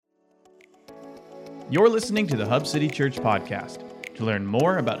You're listening to the Hub City Church podcast. To learn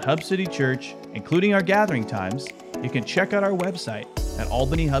more about Hub City Church, including our gathering times, you can check out our website at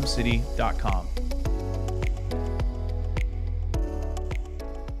albanyhubcity.com.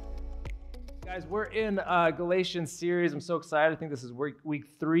 Guys, we're in Galatians series. I'm so excited. I think this is week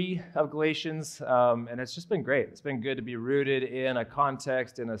 3 of Galatians, and it's just been great. It's been good to be rooted in a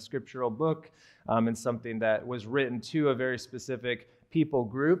context, in a scriptural book, and something that was written to a very specific people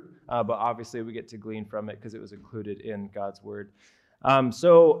group, but obviously we get to glean from it because it was included in God's Word.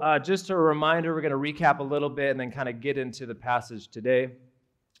 So just a reminder, we're going to recap a little bit and then kind of get into the passage today.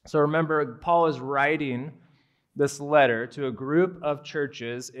 So remember, Paul is writing this letter to a group of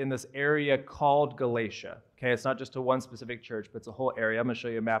churches in this area called Galatia. Okay, it's not just to one specific church, but it's a whole area. I'm going to show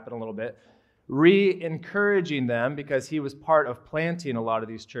you a map in a little bit. Re-encouraging them, because he was part of planting a lot of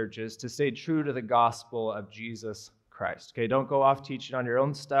these churches, to stay true to the gospel of Jesus Christ. Okay, don't go off teaching on your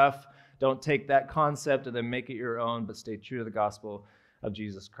own stuff. Don't take that concept and then make it your own, but stay true to the gospel of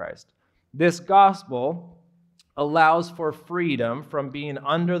Jesus Christ. This gospel allows for freedom from being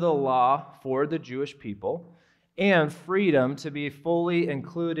under the law for the Jewish people and freedom to be fully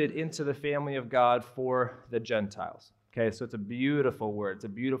included into the family of God for the Gentiles. Okay, so it's a beautiful word. It's a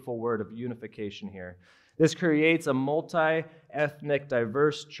beautiful word of unification here. This creates a multi-ethnic,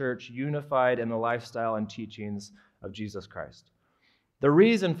 diverse church unified in the lifestyle and teachings of Jesus Christ. The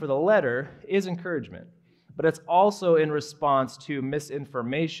reason for the letter is encouragement, but it's also in response to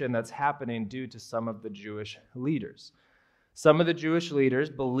misinformation that's happening due to some of the Jewish leaders. Some of the Jewish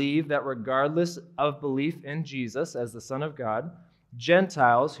leaders believe that regardless of belief in Jesus as the Son of God,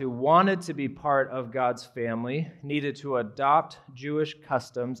 Gentiles who wanted to be part of God's family needed to adopt Jewish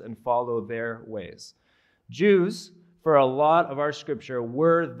customs and follow their ways. Jews, for a lot of our scripture,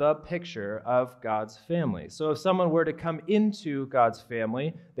 were the picture of God's family. So if someone were to come into God's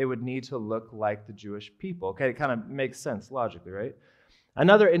family, they would need to look like the Jewish people. Okay, it kind of makes sense logically, right?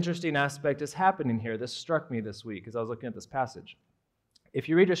 Another interesting aspect is happening here. This struck me this week as I was looking at this passage. If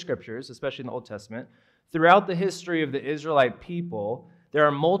you read your scriptures, especially in the Old Testament, throughout the history of the Israelite people, there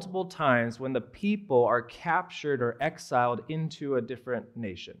are multiple times when the people are captured or exiled into a different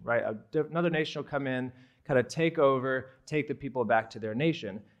nation, right? Another nation will come in, kind of take over, take the people back to their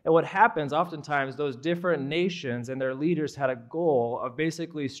nation. And what happens, oftentimes, those different nations and their leaders had a goal of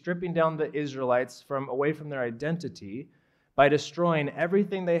basically stripping down the Israelites away from their identity by destroying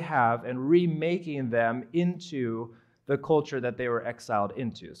everything they have and remaking them into the culture that they were exiled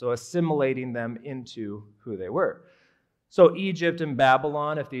into. So assimilating them into who they were. So Egypt and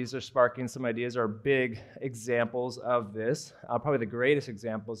Babylon, if these are sparking some ideas, are big examples of this, probably the greatest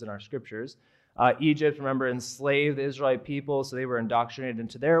examples in our scriptures. Egypt, remember, enslaved the Israelite people, so they were indoctrinated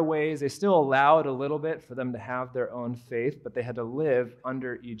into their ways. They still allowed a little bit for them to have their own faith, but they had to live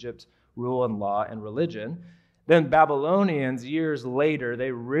under Egypt's rule and law and religion. Then Babylonians, years later,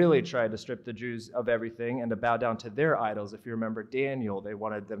 they really tried to strip the Jews of everything and to bow down to their idols. If you remember Daniel, they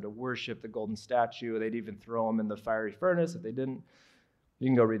wanted them to worship the golden statue. They'd even throw them in the fiery furnace if they didn't. You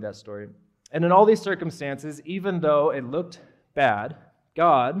can go read that story. And in all these circumstances, even though it looked bad,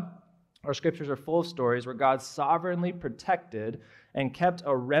 our scriptures are full of stories where God sovereignly protected and kept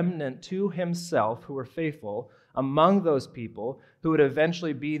a remnant to himself who were faithful among those people who would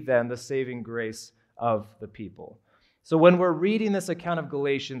eventually be then the saving grace of the people. So when we're reading this account of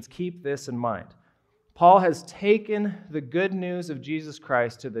Galatians, keep this in mind. Paul has taken the good news of Jesus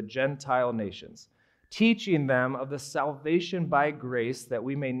Christ to the Gentile nations, teaching them of the salvation by grace that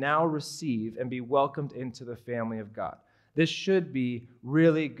we may now receive and be welcomed into the family of God. This should be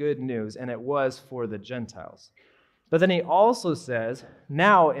really good news, and it was for the Gentiles. But then he also says,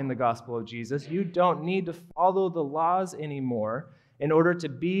 now in the gospel of Jesus, you don't need to follow the laws anymore in order to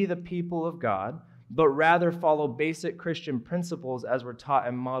be the people of God, but rather follow basic Christian principles as were taught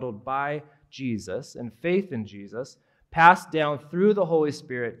and modeled by Jesus and faith in Jesus, passed down through the Holy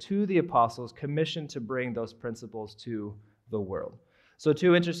Spirit to the apostles, commissioned to bring those principles to the world. So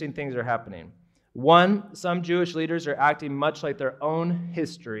 2 interesting things are happening. One, some Jewish leaders are acting much like their own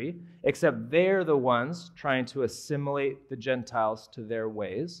history, except they're the ones trying to assimilate the Gentiles to their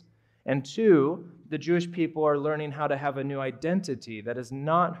ways. And 2, the Jewish people are learning how to have a new identity that is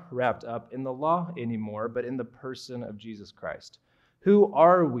not wrapped up in the law anymore, but in the person of Jesus Christ. Who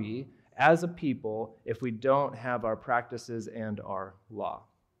are we as a people if we don't have our practices and our law?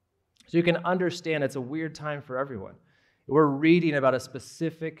 So you can understand it's a weird time for everyone. We're reading about a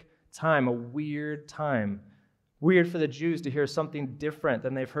specific time, a weird time. Weird for the Jews to hear something different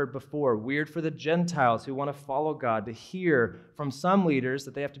than they've heard before. Weird for the Gentiles who want to follow God to hear from some leaders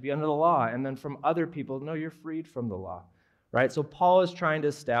that they have to be under the law, and then from other people, no, you're freed from the law, right? So Paul is trying to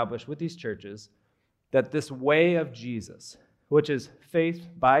establish with these churches that this way of Jesus, which is faith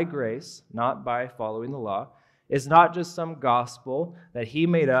by grace, not by following the law, is not just some gospel that he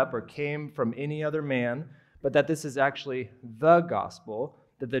made up or came from any other man, but that this is actually the gospel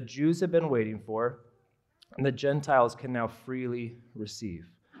that the Jews have been waiting for and the Gentiles can now freely receive.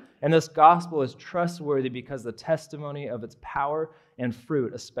 And this gospel is trustworthy because the testimony of its power and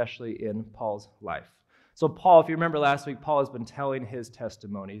fruit, especially in Paul's life. So Paul, if you remember last week, Paul has been telling his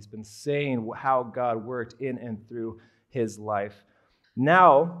testimony. He's been saying how God worked in and through his life.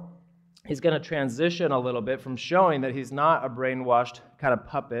 Now, he's going to transition a little bit from showing that he's not a brainwashed kind of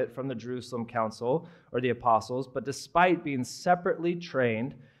puppet from the Jerusalem council or the apostles, but despite being separately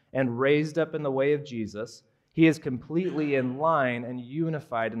trained and raised up in the way of Jesus, he is completely in line and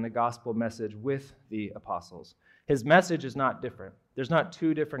unified in the gospel message with the apostles. His message is not different. There's not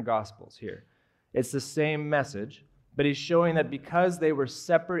two different gospels here. It's the same message, but he's showing that because they were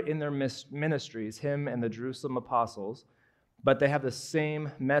separate in their ministries, him and the Jerusalem apostles, but they have the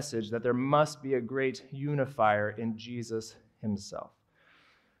same message, that there must be a great unifier in Jesus himself.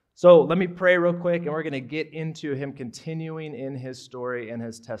 So let me pray real quick, and we're going to get into him continuing in his story and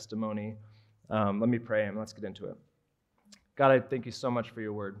his testimony. Let me pray, and let's get into it. God, I thank you so much for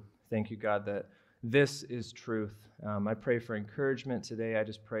your word. Thank you, God, that this is truth. I pray for encouragement today. I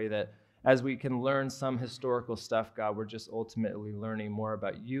just pray that as we can learn some historical stuff, God, we're just ultimately learning more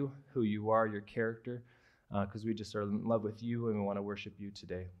about you, who you are, your character, because we just are in love with you and we want to worship you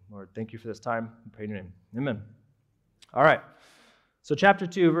today. Lord, thank you for this time. I pray in your name. Amen. All right. So chapter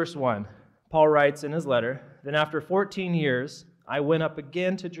 2, verse 1, Paul writes in his letter, "Then after 14 years, I went up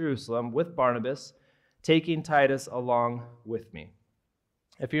again to Jerusalem with Barnabas, taking Titus along with me."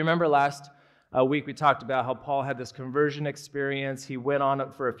 If you remember last week, we talked about how Paul had this conversion experience. He went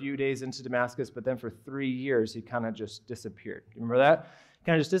on for a few days into Damascus, but then for 3 years, he kind of just disappeared. You remember that?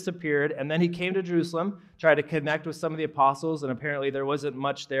 Kind of just disappeared, and then he came to Jerusalem, tried to connect with some of the apostles, and apparently there wasn't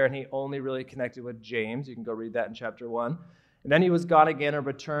much there, and he only really connected with James. You can go read that in chapter 1. And then he was gone again and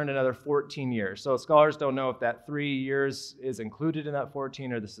returned another 14 years. So scholars don't know if that 3 years is included in that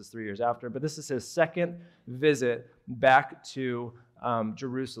 14 or this is 3 years after, but this is his second visit back to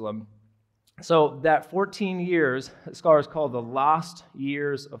Jerusalem. So that 14 years, scholars call the lost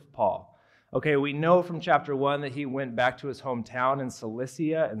years of Paul. Okay, we know from chapter 1 that he went back to his hometown in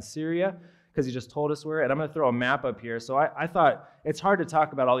Cilicia and Syria, because he just told us where. And I'm going to throw a map up here. So I thought it's hard to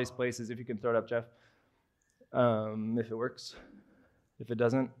talk about all these places. If you can throw it up, Jeff. If it works. If it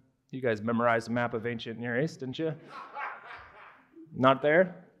doesn't, you guys memorized a map of ancient Near East, didn't you? Not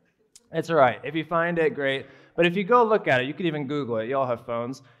there? It's all right. If you find it, great. But if you go look at it, you can even Google it. You all have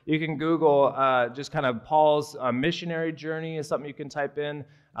phones. You can Google just kind of Paul's missionary journey is something you can type in.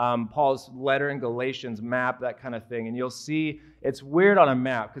 Paul's letter in Galatians map, that kind of thing. And you'll see it's weird on a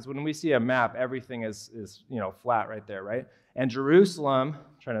map because when we see a map, everything is flat right there, right? And Jerusalem,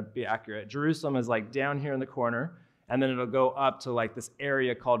 trying to be accurate, Jerusalem is like down here in the corner, and then it'll go up to like this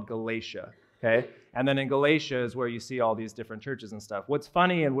area called Galatia, okay? And then in Galatia is where you see all these different churches and stuff. What's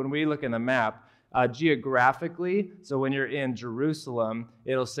funny, and when we look in the map, geographically, so when you're in Jerusalem,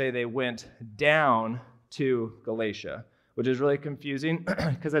 it'll say they went down to Galatia, which is really confusing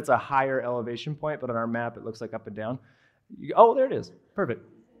because it's a higher elevation point, but on our map it looks like up and down. Oh, there it is. Perfect.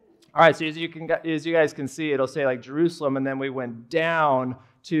 All right, so as you guys can see, it'll say like Jerusalem, and then we went down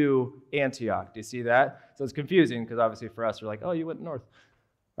to Antioch. Do you see that? So it's confusing because obviously for us, we're like, oh, you went north.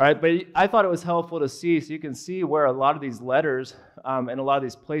 All right, but I thought it was helpful to see, so you can see where a lot of these letters and a lot of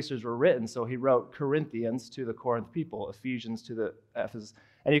these places were written. So he wrote Corinthians to the Corinth people, Ephesians to the Ephesus.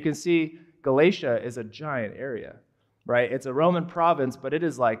 And you can see Galatia is a giant area, right? It's a Roman province, but it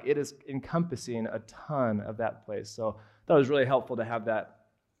is encompassing a ton of that place. So I thought it was really helpful to have that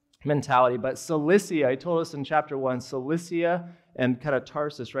mentality. But Cilicia, he told us in chapter 1, Cilicia and kind of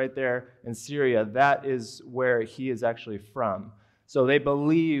Tarsus right there in Syria, that is where he is actually from. So they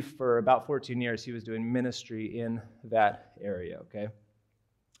believe for about 14 years he was doing ministry in that area, okay?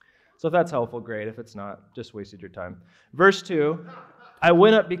 So if that's helpful, great. If it's not, just wasted your time. Verse 2, I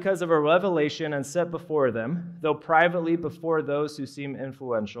went up because of a revelation and set before them, though privately before those who seem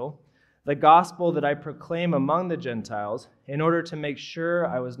influential, the gospel that I proclaim among the Gentiles, in order to make sure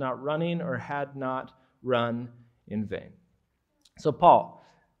I was not running or had not run in vain. So Paul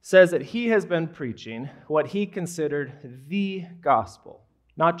says that he has been preaching what he considered the gospel,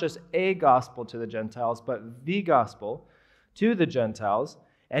 not just a gospel to the Gentiles, but the gospel to the Gentiles.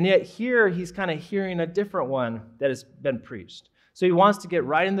 And yet here he's kind of hearing a different one that has been preached. So he wants to get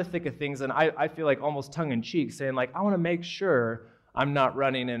right in the thick of things, and I feel like almost tongue-in-cheek, saying like, I want to make sure I'm not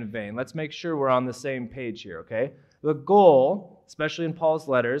running in vain. Let's make sure we're on the same page here, okay? The goal, especially in Paul's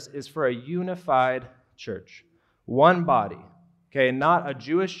letters, is for a unified church. One body. Okay, not a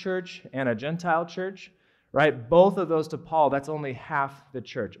Jewish church and a Gentile church, right? Both of those to Paul, that's only half the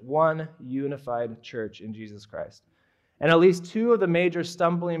church. One unified church in Jesus Christ. And at least two of the major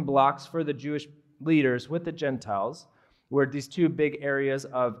stumbling blocks for the Jewish leaders with the Gentiles were these two big areas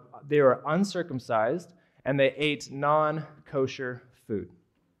of they were uncircumcised and they ate non-kosher food.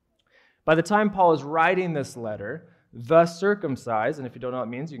 By the time Paul is writing this letter, the circumcised, and if you don't know what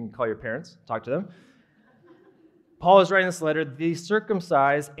it means, you can call your parents, talk to them. Paul is writing this letter, the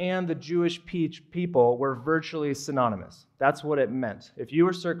circumcised and the Jewish people were virtually synonymous. That's what it meant. If you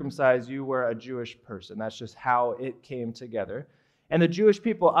were circumcised, you were a Jewish person. That's just how it came together. And the Jewish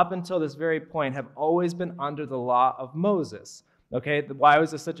people, up until this very point, have always been under the law of Moses. Okay, why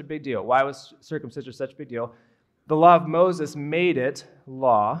was this such a big deal? Why was circumcision such a big deal? The law of Moses made it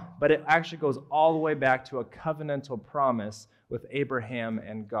law, but it actually goes all the way back to a covenantal promise with Abraham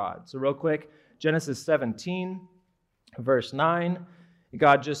and God. So real quick, Genesis 17, verse 9,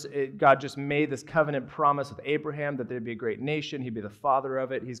 God just made this covenant promise with Abraham that there'd be a great nation. He'd be the father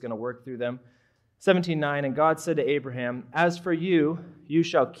of it. He's going to work through them. 17:9, and God said to Abraham, "As for you, you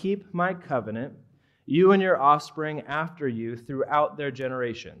shall keep my covenant, you and your offspring after you throughout their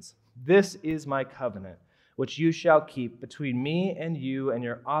generations. This is my covenant, which you shall keep between me and you and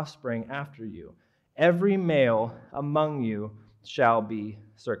your offspring after you. Every male among you shall be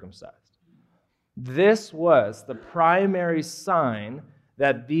circumcised." This was the primary sign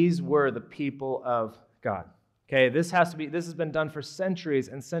that these were the people of God. Okay, this has been done for centuries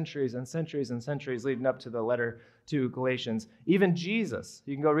and centuries and centuries and centuries leading up to the letter to Galatians. Even Jesus,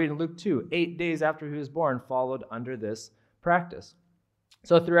 you can go read in Luke 2, 8 days after he was born, followed under this practice.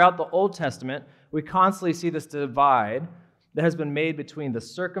 So throughout the Old Testament, we constantly see this divide that has been made between the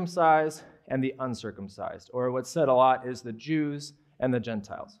circumcised and the uncircumcised, or what's said a lot is the Jews and the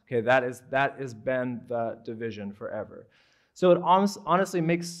Gentiles. Okay, that has been the division forever. So it honestly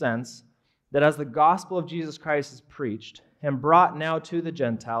makes sense that as the gospel of Jesus Christ is preached and brought now to the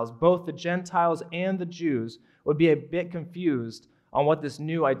Gentiles, both the Gentiles and the Jews would be a bit confused on what this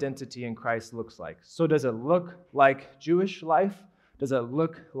new identity in Christ looks like. So does it look like Jewish life? Does it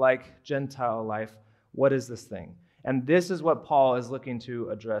look like Gentile life? What is this thing? And this is what Paul is looking to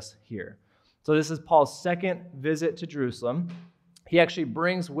address here. So this is Paul's second visit to Jerusalem. He actually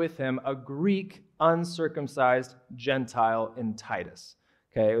brings with him a Greek uncircumcised Gentile in Titus,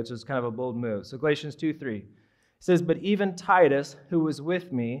 okay, which is kind of a bold move. So Galatians 2:3 says, "But even Titus, who was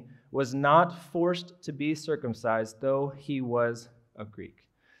with me, was not forced to be circumcised, though he was a Greek."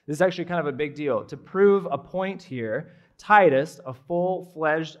 This is actually kind of a big deal. To prove a point here, Titus, a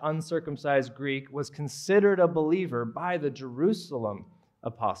full-fledged uncircumcised Greek, was considered a believer by the Jerusalem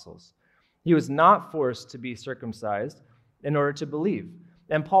apostles. He was not forced to be circumcised in order to believe.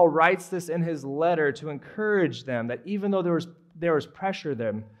 And Paul writes this in his letter to encourage them that even though there was pressure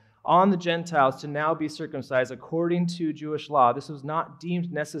then on the Gentiles to now be circumcised according to Jewish law, this was not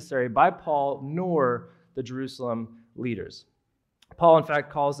deemed necessary by Paul nor the Jerusalem leaders. Paul, in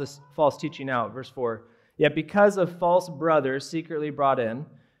fact, calls this false teaching out. Verse 4, "Yet because of false brothers secretly brought in,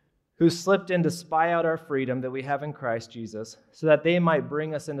 who slipped in to spy out our freedom that we have in Christ Jesus, so that they might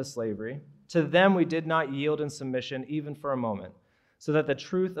bring us into slavery, to them we did not yield in submission even for a moment, so that the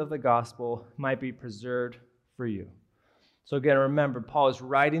truth of the gospel might be preserved for you." So again, remember, Paul is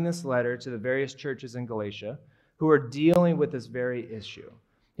writing this letter to the various churches in Galatia who are dealing with this very issue.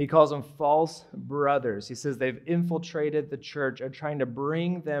 He calls them false brothers. He says they've infiltrated the church and trying to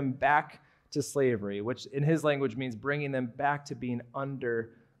bring them back to slavery, which in his language means bringing them back to being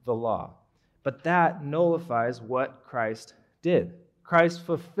under the law. But that nullifies what Christ did. Christ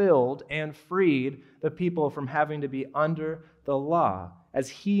fulfilled and freed the people from having to be under the law, as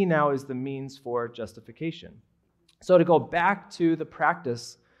he now is the means for justification. So to go back to the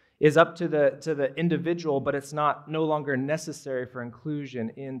practice is up to the individual, but it's no longer necessary for inclusion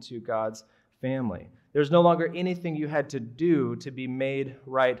into God's family. There's no longer anything you had to do to be made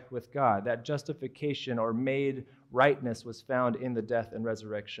right with God. That justification or made rightness was found in the death and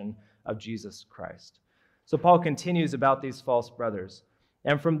resurrection of Jesus Christ. So Paul continues about these false brothers.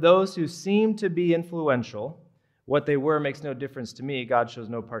 "And from those who seem to be influential," what they were makes no difference to me. God shows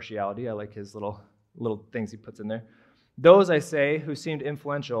no partiality. I like his little things he puts in there. "Those, I say, who seemed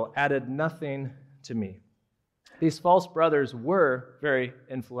influential added nothing to me." These false brothers were very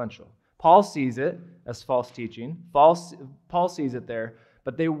influential. Paul sees it as false teaching. Paul sees it there,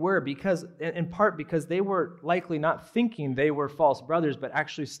 but they were, in part because they were likely not thinking they were false brothers, but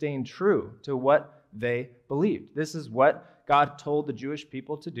actually staying true to what they believed. This is what God told the Jewish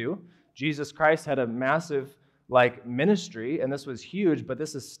people to do. Jesus Christ had a massive like ministry, and this was huge, but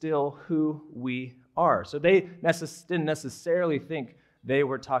this is still who we are. So they didn't necessarily think they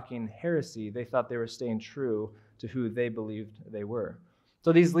were talking heresy. They thought they were staying true to who they believed they were.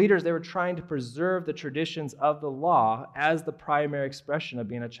 So these leaders, they were trying to preserve the traditions of the law as the primary expression of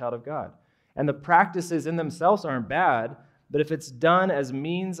being a child of God. And the practices in themselves aren't bad, but if it's done as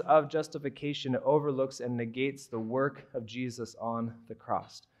means of justification, it overlooks and negates the work of Jesus on the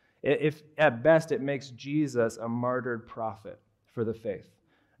cross. If at best it makes Jesus a martyred prophet for the faith,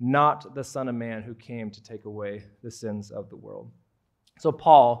 not the Son of Man who came to take away the sins of the world. So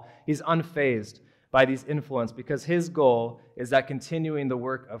Paul, he's unfazed by these influence because his goal is that continuing the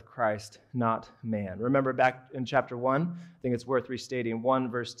work of Christ, not man. Remember back in chapter 1, I think it's worth restating,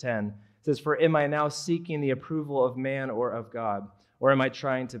 1 verse 10. It says, "For am I now seeking the approval of man or of God? Or am I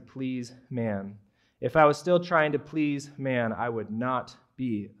trying to please man? If I was still trying to please man, I would not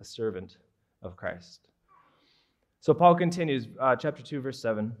be a servant of Christ." So Paul continues, chapter 2, verse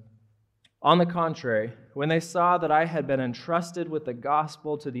 7. "On the contrary, when they saw that I had been entrusted with the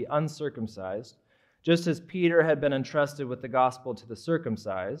gospel to the uncircumcised, just as Peter had been entrusted with the gospel to the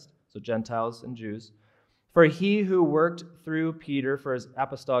circumcised," so Gentiles and Jews, "for he who worked through Peter for his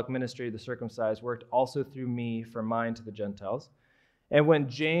apostolic ministry to the circumcised worked also through me for mine to the Gentiles. And when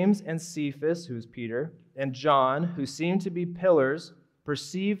James and Cephas," who's Peter, "and John, who seemed to be pillars,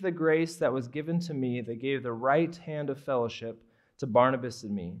 perceived the grace that was given to me, they gave the right hand of fellowship to Barnabas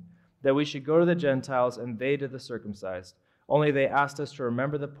and me, that we should go to the Gentiles and they to the circumcised. Only they asked us to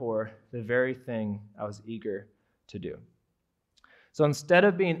remember the poor, the very thing I was eager to do." So instead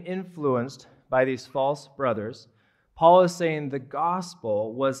of being influenced by these false brothers, Paul is saying the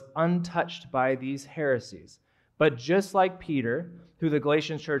gospel was untouched by these heresies. But just like Peter, who the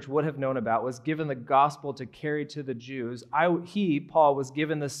Galatian church would have known about, was given the gospel to carry to the Jews, Paul, was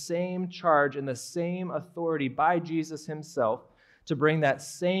given the same charge and the same authority by Jesus himself to bring that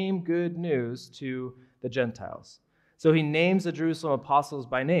same good news to the Gentiles. So he names the Jerusalem apostles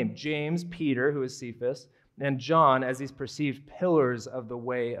by name: James, Peter, who is Cephas, and John as these perceived pillars of the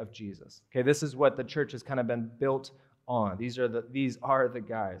way of Jesus. Okay, this is what the church has kind of been built on. These are the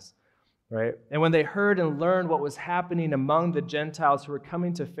guys, right? And when they heard and learned what was happening among the Gentiles who were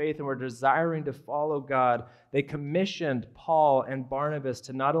coming to faith and were desiring to follow God, they commissioned Paul and Barnabas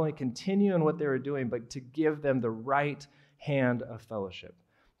to not only continue in what they were doing, but to give them the right hand of fellowship.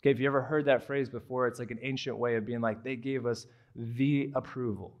 Okay, if you ever heard that phrase before, it's like an ancient way of being like, they gave us the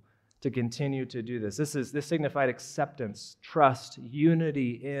approval to continue to do this. This signified acceptance, trust,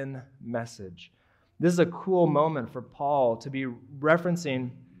 unity in message. This is a cool moment for Paul to be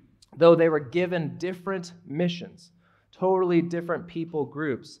referencing, though they were given different missions, totally different people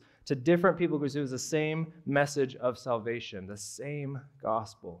groups, to different people groups, it was the same message of salvation, the same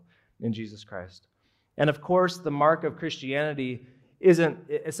gospel in Jesus Christ. And of course, the mark of Christianity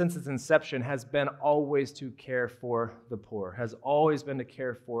since its inception, has been always to care for the poor, has always been to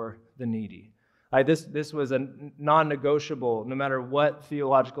care for the needy. This was a non-negotiable, no matter what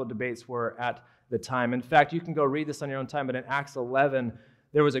theological debates were at the time. In fact, you can go read this on your own time, but in Acts 11,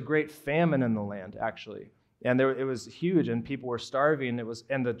 there was a great famine in the land, actually. And it was huge, and people were starving.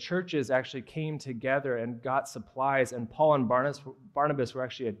 And the churches actually came together and got supplies, and Paul and Barnabas were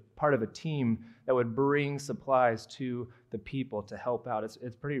actually a part of a team that would bring supplies to the people to help out.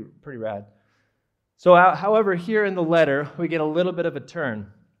 It's pretty rad. So, however, here in the letter, we get a little bit of a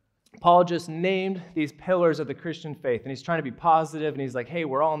turn. Paul just named these pillars of the Christian faith, and he's trying to be positive, and he's like, hey,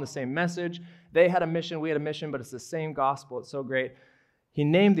 we're all on the same message. They had a mission, we had a mission, but it's the same gospel. It's so great. He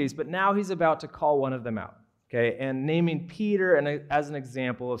named these, but now he's about to call one of them out. Okay, and naming Peter as an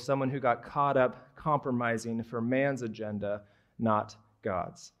example of someone who got caught up compromising for man's agenda, not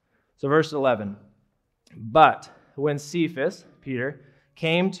God's. So verse 11, "But when Cephas," Peter,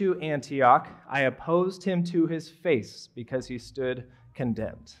 "came to Antioch, I opposed him to his face because he stood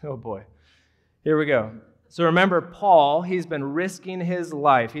condemned." Oh boy, here we go. So remember, Paul, he's been risking his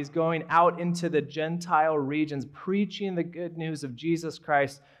life. He's going out into the Gentile regions, preaching the good news of Jesus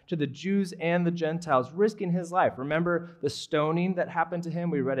Christ to the Jews and the Gentiles, risking his life. Remember the stoning that happened to him?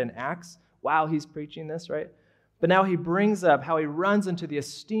 We read in Acts while he's preaching this, right? But now he brings up how he runs into the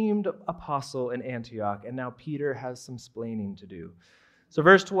esteemed apostle in Antioch, and now Peter has some splaining to do. So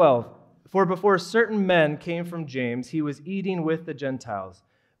verse 12, "For before certain men came from James, he was eating with the Gentiles.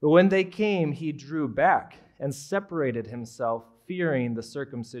 But when they came, he drew back and separated himself, fearing the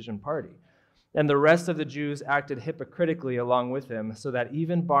circumcision party. And the rest of the Jews acted hypocritically along with him, so that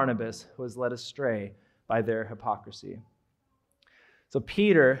even Barnabas was led astray by their hypocrisy." So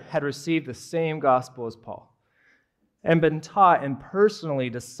Peter had received the same gospel as Paul and been taught and personally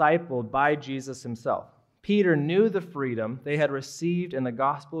discipled by Jesus himself. Peter knew the freedom they had received in the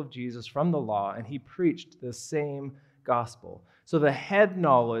gospel of Jesus from the law, and he preached the same gospel. So the head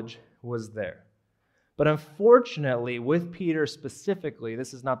knowledge was there. But unfortunately, with Peter specifically,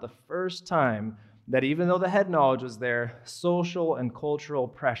 this is not the first time that even though the head knowledge was there, social and cultural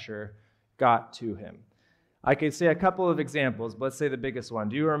pressure got to him. I could say a couple of examples, but let's say the biggest one.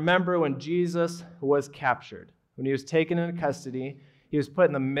 Do you remember when Jesus was captured? When he was taken into custody, he was put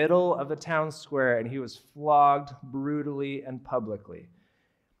in the middle of the town square and he was flogged brutally and publicly.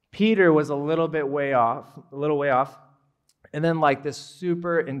 Peter was a little way off, and then like this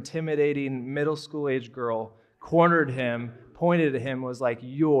super intimidating middle school age girl cornered him, pointed at him, was like,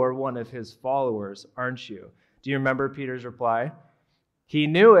 "You're one of his followers, aren't you?" Do you remember Peter's reply? He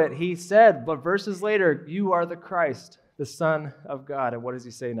knew it. He said, but verses later, "You are the Christ, the Son of God." And what does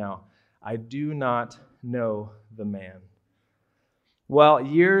he say now? "I do not know the man." Well,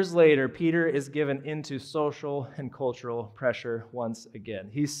 years later, Peter is given into social and cultural pressure once again.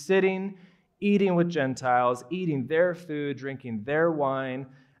 He's sitting, eating with Gentiles, eating their food, drinking their wine,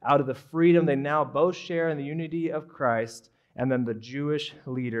 out of the freedom they now both share in the unity of Christ, and then the Jewish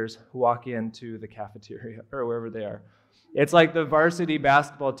leaders walk into the cafeteria or wherever they are. It's like the varsity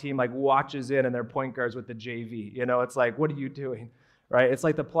basketball team like watches in and they're point guards with the JV. It's like, what are you doing? Right? It's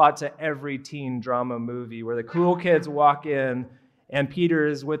like the plot to every teen drama movie where the cool kids walk in and Peter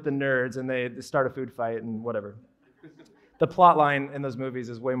is with the nerds and they start a food fight and whatever. The plot line in those movies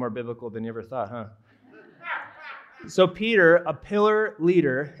is way more biblical than you ever thought, huh? So Peter, a pillar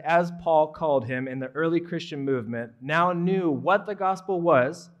leader, as Paul called him in the early Christian movement, now knew what the gospel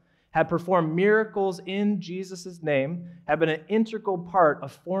was, had performed miracles in Jesus' name, had been an integral part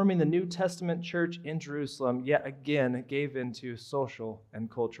of forming the New Testament church in Jerusalem, yet again gave into social and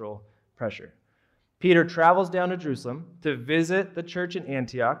cultural pressure. Peter travels down to Jerusalem to visit the church in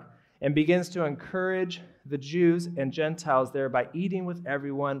Antioch and begins to encourage the Jews and Gentiles there by eating with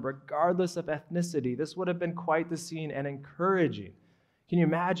everyone, regardless of ethnicity. This would have been quite the scene and encouraging. Can you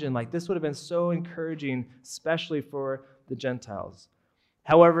imagine? This would have been so encouraging, especially for the Gentiles.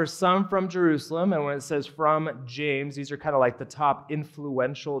 However, some from Jerusalem, and when it says from James, these are kind of like the top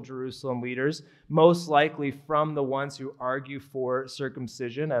influential Jerusalem leaders, most likely from the ones who argue for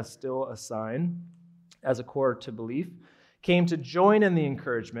circumcision as still a sign, as a core to belief, came to join in the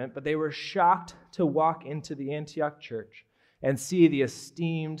encouragement, but they were shocked to walk into the Antioch church and see the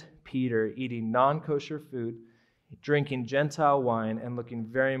esteemed Peter eating non-kosher food, drinking Gentile wine, and looking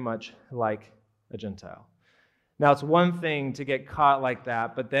very much like a Gentile. Now, it's one thing to get caught like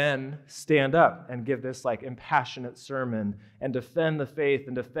that, but then stand up and give this impassionate sermon and defend the faith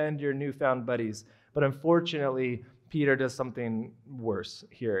and defend your newfound buddies. But unfortunately, Peter does something worse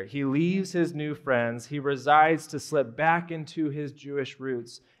here. He leaves his new friends. He resides to slip back into his Jewish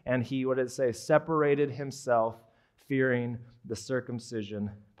roots, and he, what did it say, separated himself, fearing the circumcision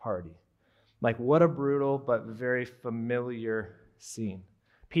party. What a brutal but very familiar scene.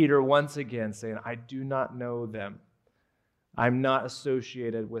 Peter once again saying, "I do not know them. I'm not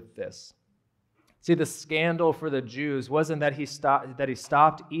associated with this." See, the scandal for the Jews wasn't that he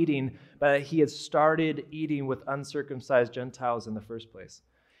stopped eating, but that he had started eating with uncircumcised Gentiles in the first place.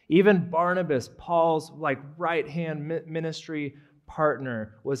 Even Barnabas, Paul's right-hand ministry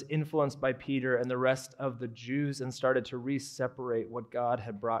partner, was influenced by Peter and the rest of the Jews and started to re-separate what God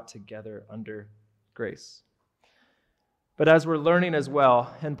had brought together under grace. But as we're learning as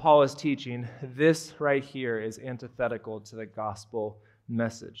well, and Paul is teaching, this right here is antithetical to the gospel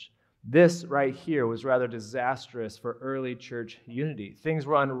message. This right here was rather disastrous for early church unity. Things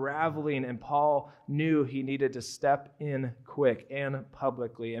were unraveling, and Paul knew he needed to step in quick and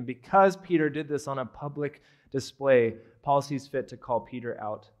publicly. And because Peter did this on a public display, Paul sees fit to call Peter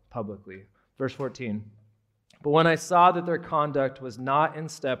out publicly. Verse 14, "But when I saw that their conduct was not in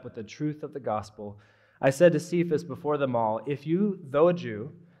step with the truth of the gospel, I said to Cephas before them all, 'If you, though a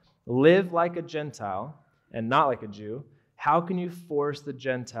Jew, live like a Gentile and not like a Jew, how can you force the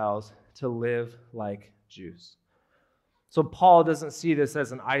Gentiles to live like Jews?'" So Paul doesn't see this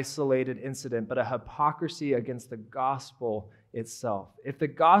as an isolated incident, but a hypocrisy against the gospel itself. If the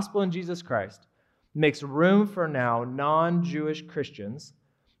gospel in Jesus Christ makes room for now non-Jewish Christians,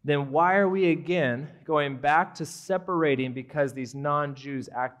 then why are we again going back to separating because these non-Jews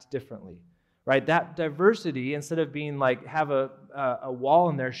act differently? Right? That diversity, instead of being have a wall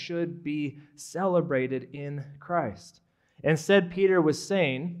in there, should be celebrated in Christ. Instead, Peter was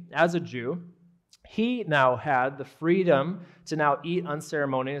saying, as a Jew, he now had the freedom to now eat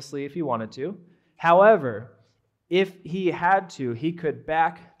unceremoniously if he wanted to. However, if he had to, he could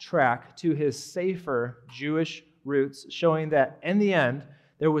backtrack to his safer Jewish roots, showing that in the end,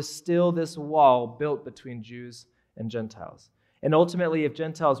 there was still this wall built between Jews and Gentiles. And ultimately, if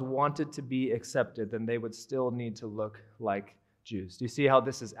Gentiles wanted to be accepted, then they would still need to look like Jews. Do you see how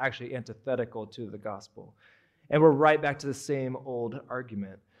this is actually antithetical to the gospel? And we're right back to the same old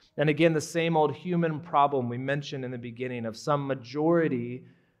argument. And again, the same old human problem we mentioned in the beginning of some majority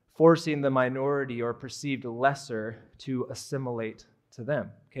forcing the minority or perceived lesser to assimilate to them.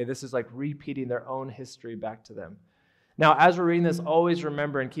 Okay, this is like repeating their own history back to them. Now, as we're reading this, always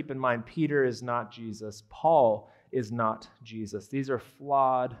remember and keep in mind, Peter is not Jesus. Paul is not Jesus. These are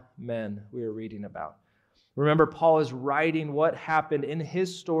flawed men we are reading about. Remember, Paul is writing what happened in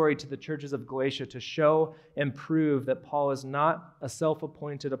his story to the churches of Galatia to show and prove that Paul is not a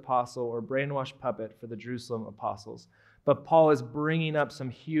self-appointed apostle or brainwashed puppet for the Jerusalem apostles, but Paul is bringing up some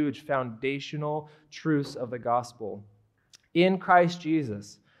huge foundational truths of the gospel. In Christ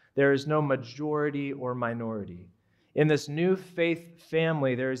Jesus, there is no majority or minority. In this new faith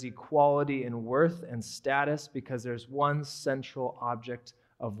family, there is equality in worth and status because there's one central object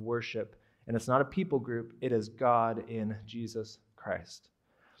of worship. And it's not a people group, it is God in Jesus Christ.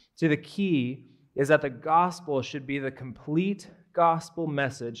 See, the key is that the gospel should be the complete gospel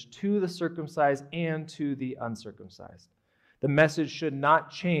message to the circumcised and to the uncircumcised. The message should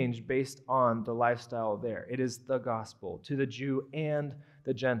not change based on the lifestyle there. It is the gospel to the Jew and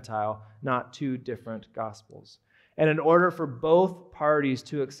the Gentile, not two different gospels. And in order for both parties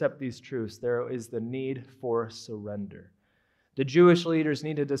to accept these truths, there is the need for surrender. The Jewish leaders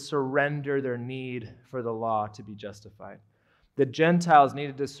needed to surrender their need for the law to be justified. The Gentiles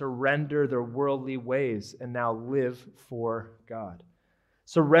needed to surrender their worldly ways and now live for God.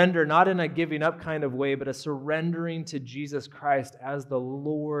 Surrender, not in a giving up kind of way, but a surrendering to Jesus Christ as the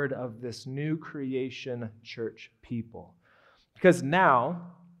Lord of this new creation church people. Because now,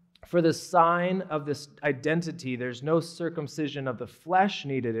 for the sign of this identity, there's no circumcision of the flesh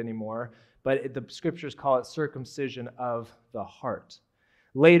needed anymore, but the scriptures call it circumcision of the heart.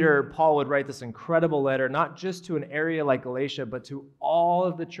 Later, Paul would write this incredible letter, not just to an area like Galatia, but to all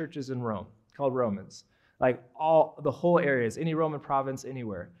of the churches in Rome, called Romans. Like the whole areas, any Roman province,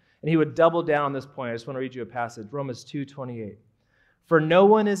 anywhere. And he would double down on this point. I just want to read you a passage, Romans 2:28. For no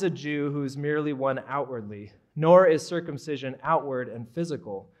one is a Jew who is merely one outwardly, nor is circumcision outward and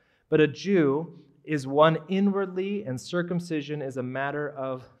physical, but a Jew is one inwardly, and circumcision is a matter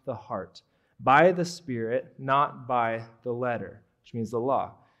of the heart, by the Spirit, not by the letter, which means the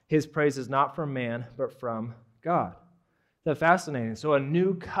law. His praise is not from man, but from God. That's fascinating. So a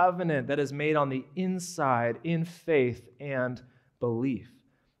new covenant that is made on the inside in faith and belief.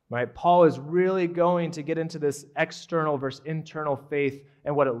 Right? Paul is really going to get into this external versus internal faith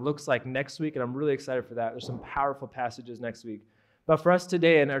and what it looks like next week, and I'm really excited for that. There's some powerful passages next week. But for us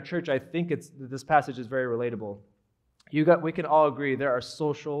today in our church, I think this passage is very relatable. We can all agree there are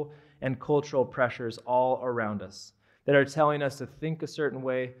social and cultural pressures all around us that are telling us to think a certain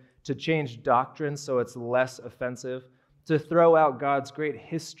way, to change doctrine so it's less offensive, to throw out God's great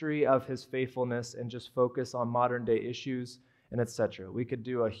history of his faithfulness and just focus on modern day issues, and etc. We could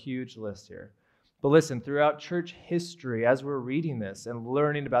do a huge list here. But listen, throughout church history, as we're reading this and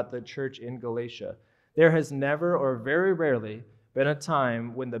learning about the church in Galatia, there has never or very rarely been a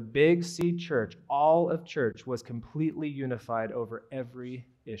time when the Big C church, all of church, was completely unified over every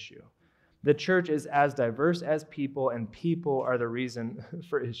issue. The church is as diverse as people, and people are the reason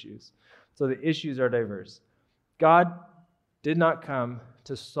for issues. So the issues are diverse. God did not come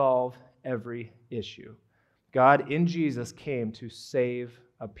to solve every issue. God in Jesus came to save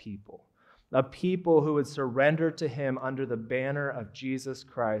a people who would surrender to him under the banner of Jesus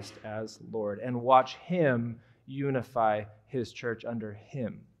Christ as Lord and watch him unify his church under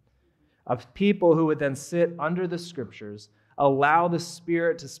him. A people who would then sit under the scriptures, allow the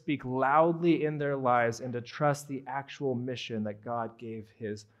Spirit to speak loudly in their lives, and to trust the actual mission that God gave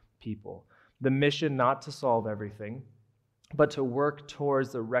his people. The mission not to solve everything, but to work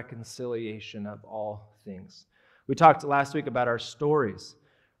towards the reconciliation of all things. We talked last week about our stories,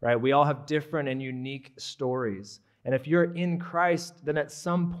 right? We all have different and unique stories. And if you're in Christ, then at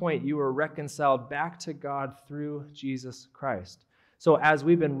some point you were reconciled back to God through Jesus Christ. So as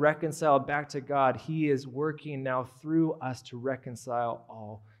we've been reconciled back to God, he is working now through us to reconcile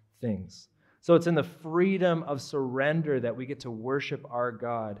all things. So it's in the freedom of surrender that we get to worship our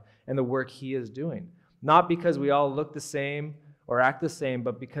God and the work he is doing. Not because we all look the same or act the same,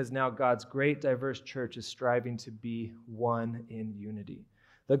 but because now God's great diverse church is striving to be one in unity.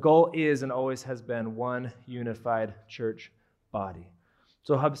 The goal is and always has been one unified church body.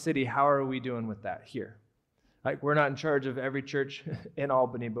 So Hub City, how are we doing with that here? Like, we're not in charge of every church in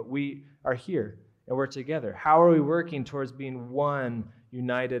Albany, but we are here and we're together. How are we working towards being one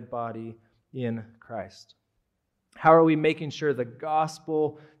united body in Christ? How are we making sure the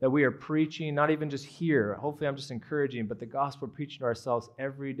gospel that we are preaching, not even just here, hopefully I'm just encouraging, but the gospel we're preaching to ourselves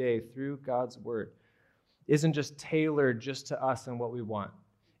every day through God's word isn't just tailored just to us and what we want,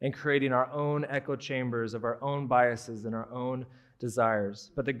 and creating our own echo chambers of our own biases and our own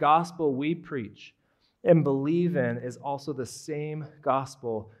desires. But the gospel we preach and believe in is also the same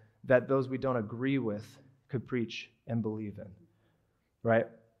gospel that those we don't agree with could preach and believe in, right?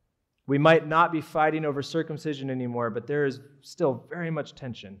 We might not be fighting over circumcision anymore, but there is still very much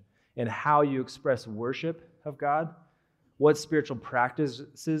tension in how you express worship of God, what spiritual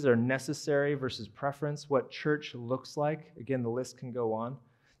practices are necessary versus preference, what church looks like. Again, the list can go on.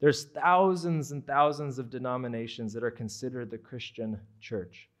 There's thousands and thousands of denominations that are considered the Christian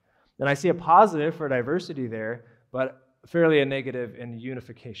church. And I see a positive for diversity there, but fairly a negative in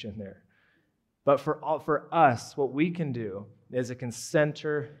unification there. But for us, what we can do is it can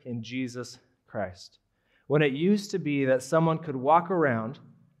center in Jesus Christ. When it used to be that someone could walk around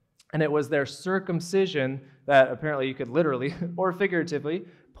and it was their circumcision that apparently you could literally or figuratively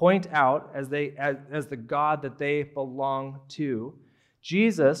point out as the God that they belong to,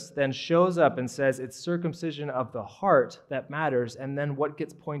 Jesus then shows up and says it's circumcision of the heart that matters. And then what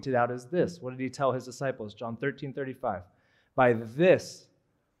gets pointed out is this. What did he tell his disciples? John 13:35. By this,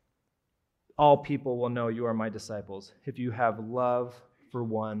 all people will know you are my disciples if you have love for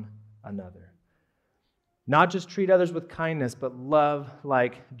one another. Not just treat others with kindness, but love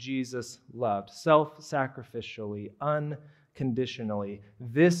like Jesus loved, self-sacrificially, unconditionally.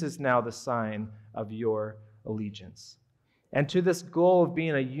 This is now the sign of your allegiance. And to this goal of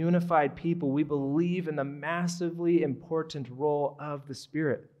being a unified people, we believe in the massively important role of the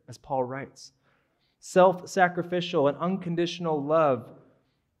Spirit, as Paul writes. Self-sacrificial and unconditional love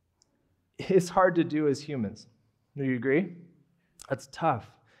is hard to do as humans. Do you agree? That's tough.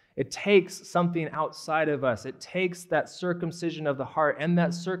 It takes something outside of us. It takes that circumcision of the heart, and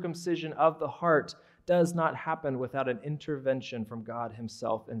that circumcision of the heart does not happen without an intervention from God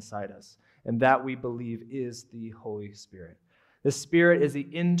himself inside us. And that we believe is the Holy Spirit. The Spirit is the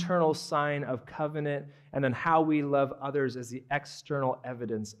internal sign of covenant, and then how we love others is the external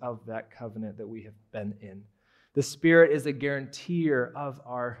evidence of that covenant that we have been in. The Spirit is a guarantor of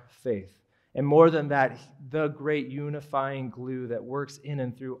our faith. And more than that, the great unifying glue that works in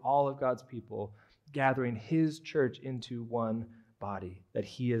and through all of God's people, gathering his church into one body that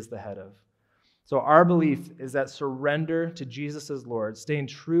he is the head of. So our belief is that surrender to Jesus as Lord, staying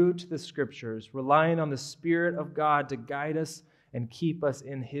true to the Scriptures, relying on the Spirit of God to guide us and keep us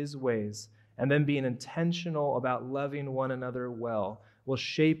in his ways, and then being intentional about loving one another well, will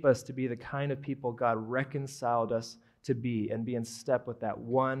shape us to be the kind of people God reconciled us to be and be in step with that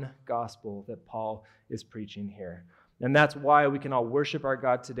one gospel that Paul is preaching here. And that's why we can all worship our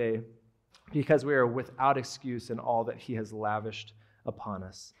God today, because we are without excuse in all that he has lavished upon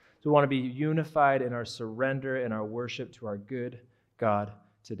us. So we want to be unified in our surrender and our worship to our good God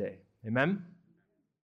today. Amen?